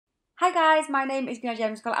Hi guys, my name is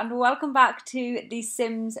Gemzicle and welcome back to The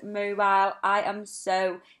Sims Mobile. I am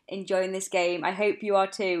so enjoying this game. I hope you are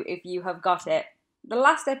too if you have got it. The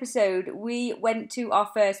last episode we went to our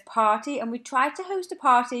first party and we tried to host a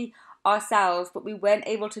party ourselves, but we weren't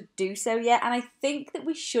able to do so yet, and I think that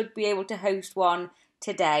we should be able to host one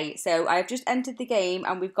today. So I've just entered the game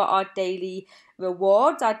and we've got our daily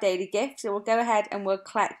rewards, our daily gifts, so we'll go ahead and we'll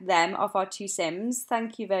collect them off our two Sims.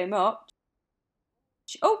 Thank you very much.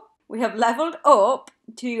 Oh! We have leveled up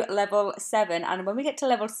to level 7, and when we get to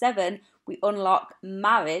level 7, we unlock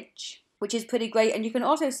marriage, which is pretty great. And you can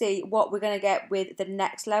also see what we're going to get with the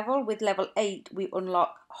next level. With level 8, we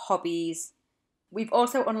unlock hobbies. We've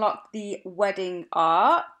also unlocked the wedding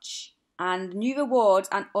arch and new rewards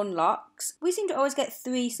and unlocks. We seem to always get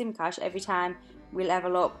 3 sim cash every time we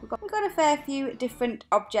level up. We've got a fair few different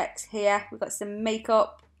objects here. We've got some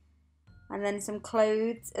makeup and then some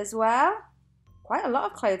clothes as well. Quite a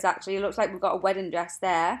lot of clothes actually. It looks like we've got a wedding dress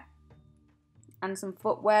there. And some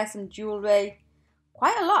footwear, some jewellery.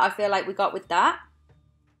 Quite a lot I feel like we got with that.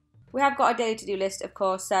 We have got a daily to-do list of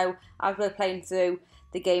course, so as we're playing through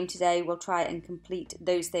the game today, we'll try and complete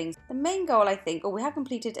those things. The main goal I think, we have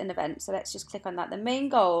completed an event, so let's just click on that. The main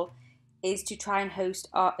goal is to try and host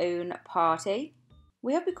our own party.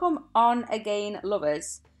 We have become on again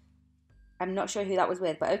lovers. I'm not sure who that was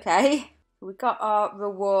with, but okay. We got our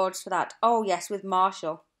rewards for that. Oh, yes, with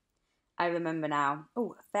Marshall. I remember now.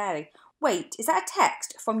 Oh, a fairy. Wait, is that a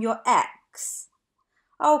text from your ex?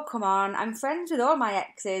 Oh, come on. I'm friends with all my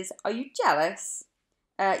exes. Are you jealous?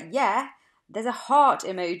 Yeah. There's a heart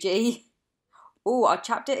emoji. Oh, our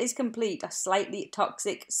chapter is complete. A slightly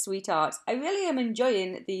toxic sweetheart. I really am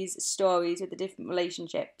enjoying these stories with the different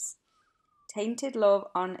relationships. Tainted love,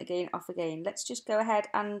 on again, off again. Let's just go ahead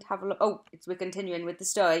and have a look. Oh, we're continuing with the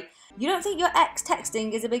story. You don't think your ex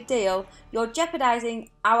texting is a big deal? You're jeopardizing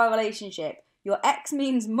our relationship. Your ex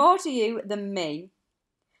means more to you than me.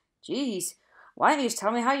 Jeez, why don't you just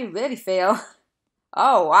tell me how you really feel?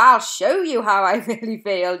 Oh, I'll show you how I really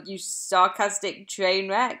feel, you sarcastic train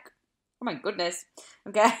wreck. Oh my goodness.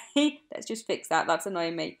 Okay, let's just fix that. That's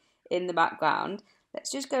annoying me in the background. Let's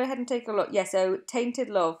just go ahead and take a look. Yeah, so Tainted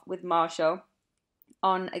Love with Marshall.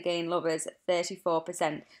 On again lovers at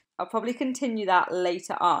 34%. I'll probably continue that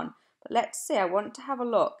later on. But let's see, I want to have a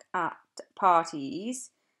look at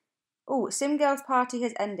parties. Oh, Sim Girl's party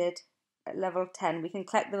has ended at level 10. We can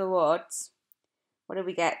collect the rewards. What do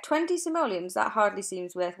we get? 20 simoleons. That hardly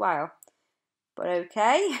seems worthwhile. But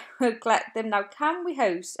okay, we'll collect them. Now, can we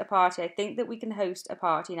host a party? I think that we can host a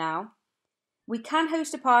party now. We can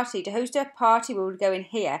host a party. To host a party, we would go in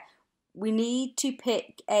here. We need to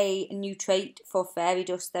pick a new trait for fairy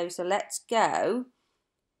dust though. So let's go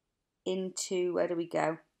into, where do we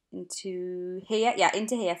go? Into here. Yeah,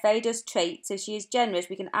 into here. Fairy dust trait. So she is generous.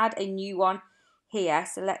 We can add a new one here.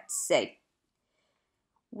 So let's see.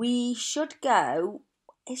 We should go.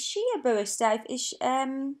 Is she a barista?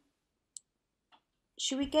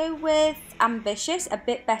 Should we go with ambitious? A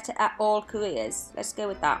bit better at all careers. Let's go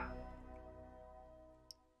with that.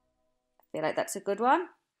 I feel like that's a good one.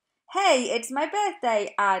 Hey, it's my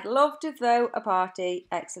birthday. I'd love to throw a party.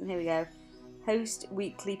 Excellent, here we go. Host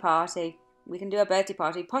weekly party. We can do a birthday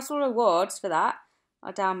party. Possible rewards for that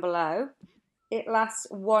are down below. It lasts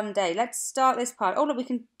 1 day. Let's start this party. Oh, look, we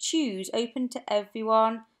can choose open to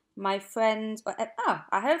everyone. My friends. Oh,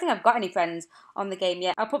 I don't think I've got any friends on the game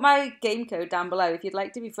yet. I'll put my game code down below if you'd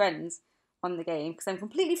like to be friends on the game, because I'm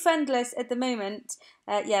completely friendless at the moment.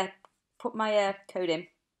 Yeah, put my code in.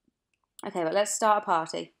 Okay, but let's start a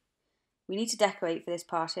party. We need to decorate for this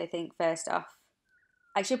party, I think, first off.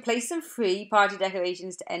 I should place some free party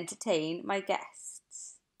decorations to entertain my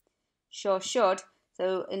guests. Sure should.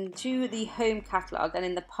 So into the home catalogue and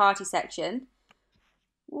in the party section.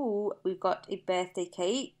 Ooh, we've got a birthday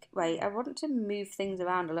cake. Right, I want to move things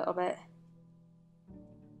around a little bit.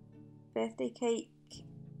 Birthday cake.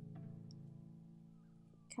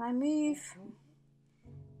 Can I move?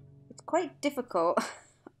 It's quite difficult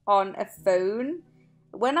on a phone.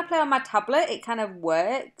 When I play on my tablet, it kind of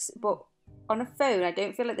works, but on a phone, I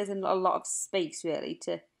don't feel like there's a lot of space really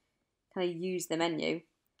to kind of use the menu.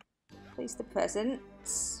 Place the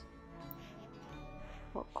presents.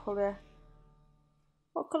 What colour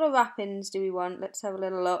wrappings do we want? Let's have a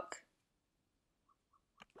little look.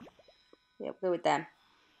 Yep, go with them.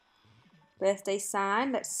 Birthday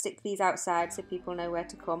sign. Let's stick these outside so people know where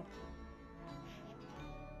to come.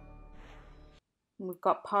 We've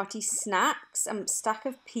got party snacks, a stack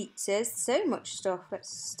of pizzas, so much stuff. Let's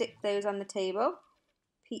stick those on the table.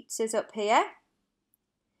 Pizzas up here.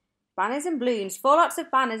 Banners and balloons. 4 lots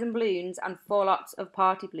of banners and balloons and 4 lots of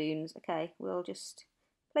party balloons. Okay, we'll just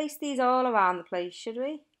place these all around the place, should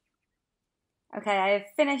we? Okay, I have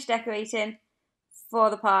finished decorating for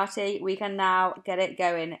the party. We can now get it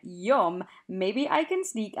going. Yum! Maybe I can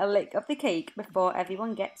sneak a lick of the cake before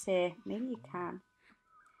everyone gets here. Maybe you can.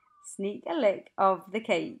 Sneak a lick of the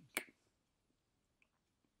cake.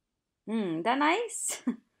 They're nice.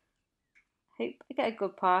 Hope I get a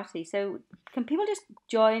good party. So, can people just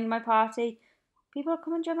join my party? People,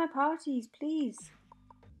 come and join my parties, please.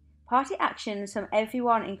 Party actions from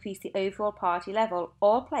everyone increase the overall party level.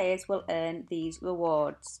 All players will earn these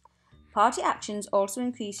rewards. Party actions also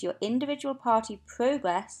increase your individual party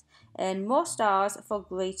progress, earn more stars for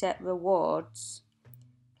greater rewards.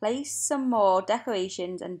 Place some more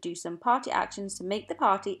decorations and do some party actions to make the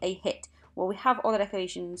party a hit. Well, we have all the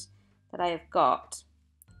decorations that I have got.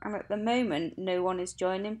 And at the moment, no one is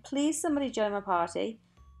joining. Please, somebody join my party.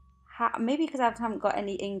 Maybe because I haven't got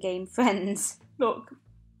any in-game friends. Look.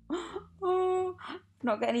 Oh,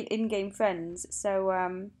 not got any in-game friends,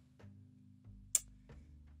 so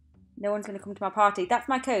no one's going to come to my party. That's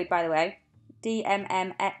my code, by the way,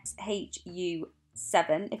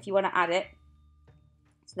 DMMXHU7, if you want to add it,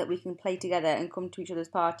 so that we can play together and come to each other's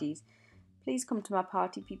parties. Please come to my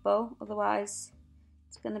party, people, otherwise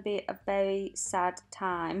it's going to be a very sad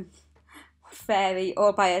time. Fairy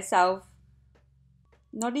all by herself.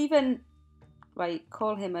 Not even, right,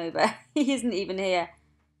 call him over. He isn't even here.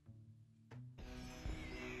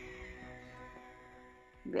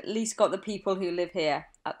 We've at least got the people who live here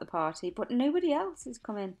at the party, but nobody else is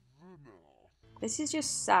coming. This is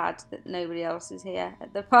just sad that nobody else is here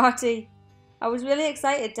at the party. I was really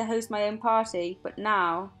excited to host my own party, but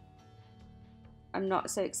now I'm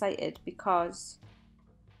not so excited because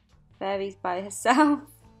Fairy's by herself.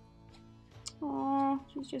 Oh,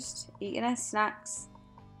 she's just eating her snacks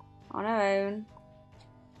on her own.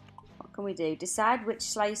 What can we do? Decide which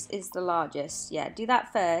slice is the largest. Yeah, do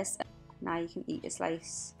that first. Now you can eat a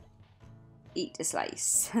slice. Eat a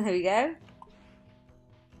slice. There we go.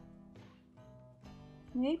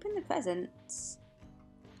 Can we open the presents?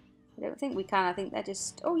 I don't think we can. I think they're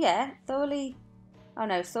just... Oh yeah, thoroughly... Oh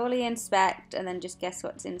no, thoroughly inspect and then just guess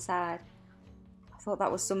what's inside. I thought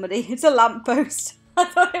that was somebody. It's a lamppost. I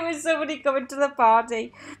thought it was somebody coming to the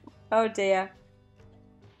party. Oh dear.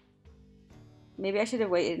 Maybe I should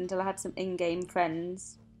have waited until I had some in-game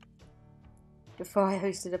friends before I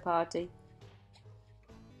hosted a party.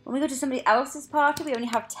 When we go to somebody else's party, we only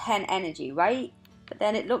have 10 energy, right? But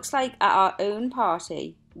then it looks like at our own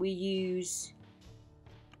party, we use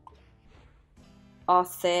our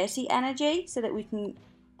 30 energy so that we can...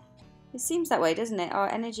 It seems that way, doesn't it? Our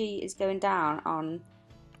energy is going down on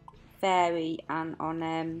Fairy and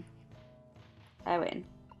on Owen.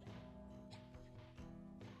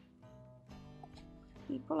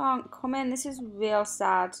 People aren't coming. This is real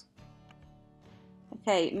sad.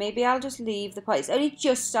 Okay, maybe I'll just leave the party. It's only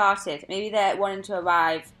just started. Maybe they're wanting to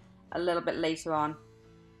arrive a little bit later on.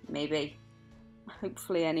 Maybe.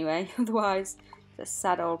 Hopefully anyway. Otherwise, it's a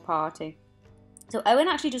sad old party. So Owen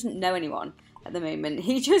actually doesn't know anyone at the moment.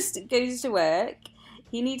 He just goes to work.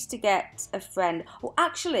 He needs to get a friend. Oh,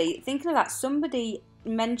 actually, thinking of that, somebody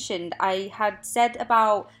mentioned I had said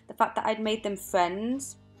about the fact that I'd made them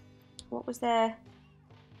friends. What was their...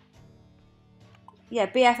 Yeah,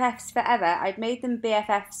 BFFs forever. I'd made them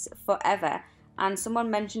BFFs forever. And someone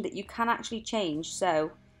mentioned that you can actually change.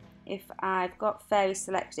 So if I've got Fairy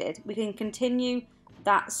selected, we can continue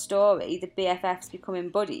that story, the BFFs becoming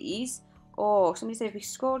buddies. Or somebody said if we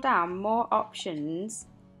scroll down, more options.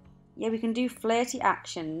 Yeah, we can do flirty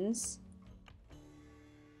actions.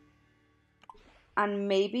 And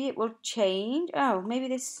maybe it will change. Oh, maybe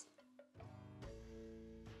this...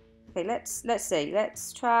 Okay, let's see.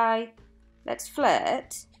 Let's try... Let's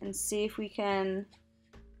flirt and see if we can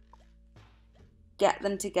get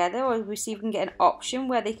them together, or we see if we can get an option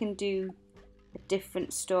where they can do a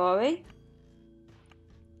different story.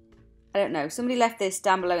 I don't know. Somebody left this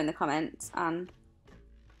down below in the comments and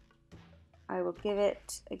I will give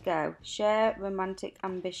it a go. Share romantic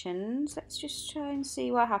ambitions. Let's just try and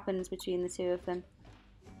see what happens between the two of them.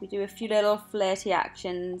 We do a few little flirty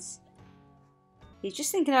actions. He's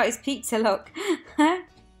just thinking about his pizza, look.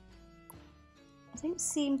 I don't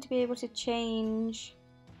seem to be able to change.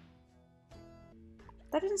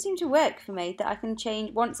 That doesn't seem to work for me, that I can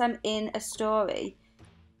change once I'm in a story,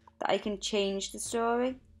 that I can change the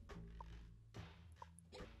story.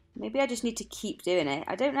 Maybe I just need to keep doing it.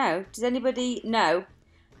 I don't know. Does anybody know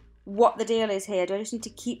what the deal is here? Do I just need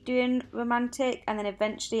to keep doing romantic and then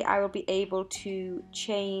eventually I will be able to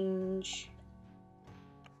change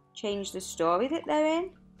the story that they're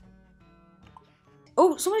in?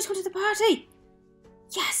 Oh, someone's come to the party!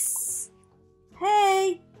 Yes!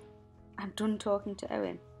 Hey! I'm done talking to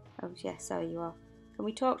Owen. Oh, yes, sorry, you are. Can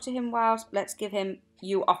we talk to him whilst... Let's give him...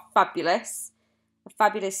 You are fabulous. A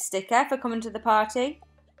fabulous sticker for coming to the party.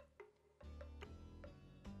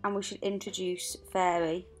 And we should introduce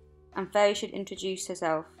Fairy. And Fairy should introduce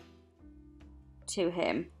herself to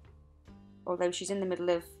him. Although she's in the middle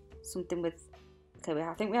of something with... Okay,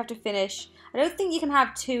 I think we have to finish... I don't think you can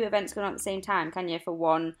have 2 events going on at the same time, can you, for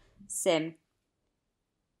one sim?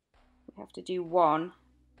 We have to do one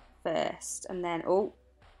first. And then... Oh!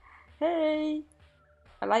 Hey!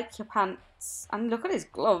 I like your pants. And look at his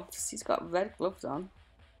gloves. He's got red gloves on.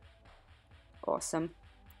 Awesome.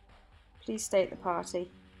 Please stay at the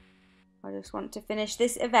party. I just want to finish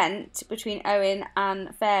this event between Owen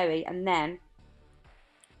and Fairy, and then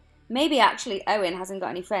maybe actually Owen hasn't got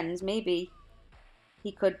any friends. Maybe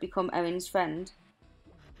he could become Owen's friend.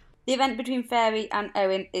 The event between Fairy and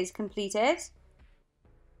Owen is completed.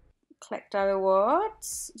 Collect our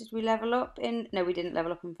rewards. Did we level up in... No, we didn't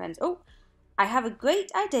level up in friends. Oh, I have a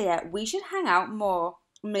great idea. We should hang out more.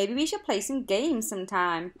 Maybe we should play some games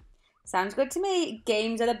sometime. Sounds good to me.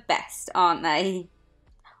 Games are the best, aren't they?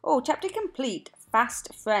 Oh, chapter complete.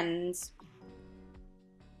 Fast friends.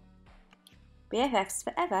 BFFs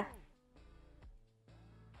forever.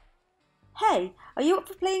 Hey, are you up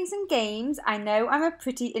for playing some games? I know I'm a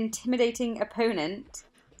pretty intimidating opponent.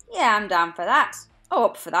 Yeah, I'm down for that. Oh,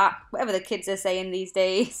 up for that. Whatever the kids are saying these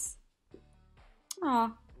days.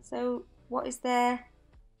 Oh, so what is there?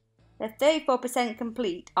 They're 34%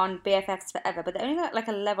 complete on BFFs forever, but they're only got like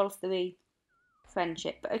a level 3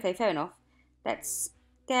 friendship. But okay, fair enough. Let's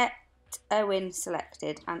get Owen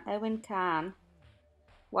selected, and Owen can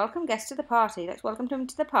welcome guests to the party. Let's welcome him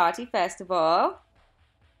to the party first of all.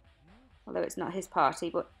 Although it's not his party,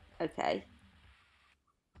 but okay.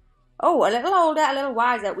 Oh, a little older, a little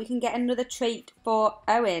wiser. We can get another trait for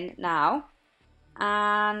Owen now.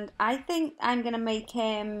 And I think I'm going to make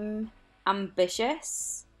him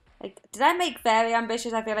ambitious. Like, did I make Fairy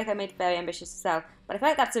ambitious? I feel like I made Fairy ambitious as well. But I feel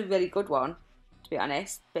like that's a really good one, to be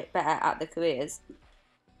honest. A bit better at the careers.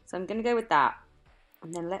 So I'm going to go with that.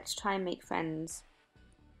 And then let's try and make friends.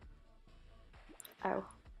 Oh.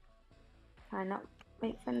 Can I not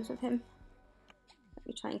make friends with him? Let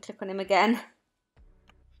me try and click on him again.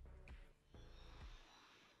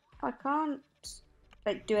 Oh, I can't,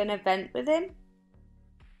 like, do an event with him.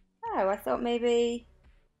 Oh, I thought maybe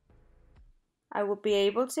I would be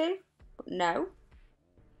able to, but no.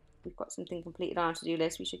 We've got something completed on our to-do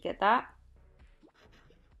list. We should get that.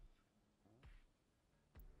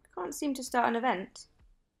 Can't seem to start an event.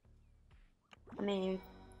 I mean,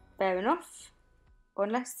 fair enough. Or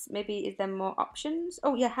unless, maybe, is there more options?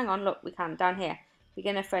 Oh, yeah, hang on. Look, we can. Down here.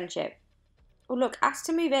 Beginner friendship. Oh, look. Ask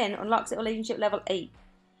to move in. Unlocks at relationship level 8.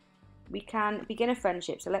 We can begin a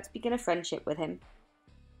friendship. So let's begin a friendship with him.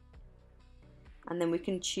 And then we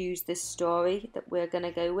can choose the story that we're going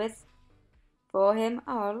to go with for him.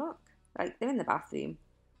 Oh, look. Like, they're in the bathroom.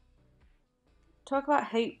 Talk about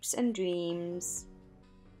hopes and dreams.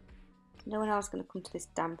 No one else is going to come to this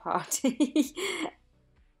damn party.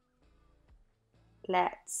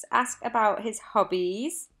 Let's ask about his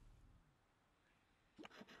hobbies.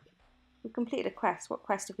 We completed a quest. What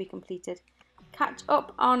quest have we completed? Catch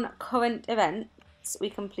up on current events we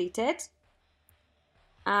completed.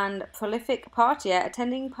 And prolific partier.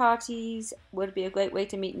 Attending parties would be a great way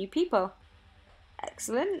to meet new people.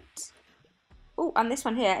 Excellent. Oh, and this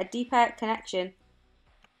one here, a deeper connection.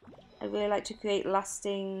 I really like to create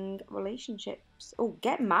lasting relationships. Oh,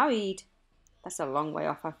 get married. That's a long way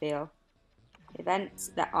off, I feel.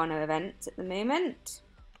 Events. There are no events at the moment.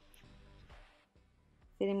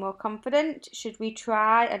 Feeling more confident. Should we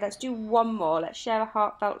try? Let's do one more. Let's share a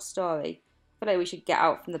heartfelt story. I feel like we should get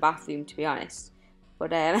out from the bathroom, to be honest.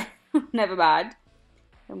 But never mind.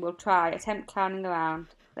 And we'll try. Attempt clowning around.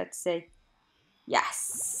 Let's see.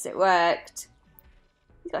 Yes, it worked.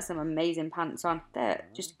 He's got some amazing pants on. They're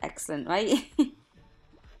just excellent, right?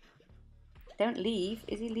 Don't leave.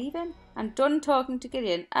 Is he leaving? I'm done talking to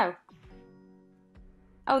Gideon. Oh.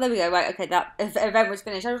 Oh, there we go. Right, okay, that event was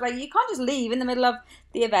finished. I was like, you can't just leave in the middle of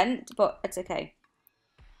the event, but it's okay.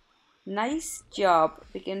 Nice job.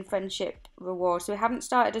 Begin friendship reward. So we haven't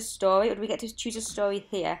started a story, or do we get to choose a story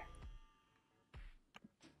here?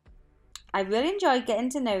 I really enjoyed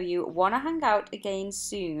getting to know you. Want to hang out again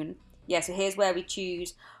soon? Yeah, so here's where we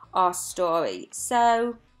choose our story.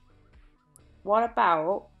 So, what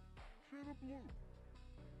about...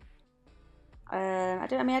 I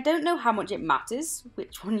don't know how much it matters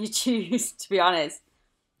which one you choose, to be honest.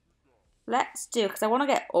 Let's do, because I want to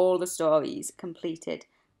get all the stories completed.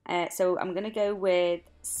 So I'm going to go with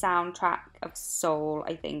Soundtrack of Soul,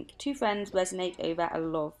 I think. Two friends resonate over a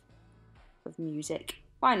love of music.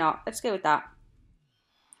 Why not? Let's go with that.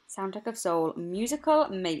 Soundtrack of Soul, Musical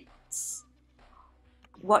Mates.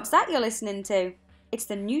 What's that you're listening to? It's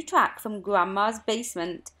the new track from Grandma's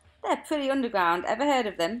Basement. They're pretty underground. Ever heard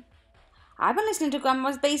of them? I've been listening to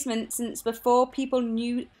Grandma's Basement since before people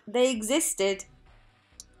knew they existed.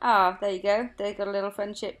 Ah, there you go. They've got a little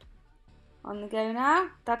friendship on the go now.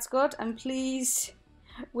 That's good. I'm pleased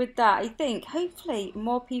with that. I think hopefully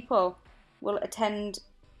more people will attend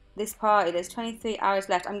this party. There's 23 hours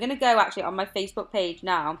left. I'm gonna go actually on my Facebook page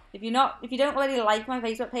now. If you don't already like my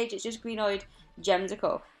Facebook page, it's just Greenoid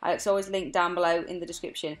Gemzicle. It's always linked down below in the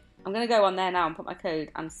description. I'm gonna go on there now and put my code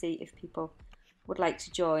and see if people would like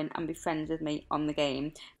to join and be friends with me on the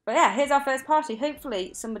game. But yeah, here's our first party.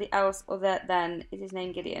 Hopefully somebody else other than, is his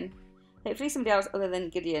name Gideon? Hopefully somebody else other than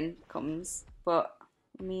Gideon comes. But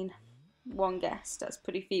I mean, one guest, that's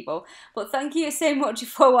pretty feeble. But thank you so much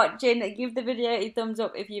for watching. Give the video a thumbs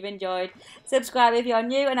up if you've enjoyed. Subscribe if you're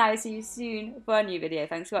new, and I will see you soon for a new video.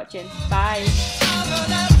 Thanks for watching.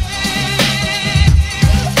 Bye.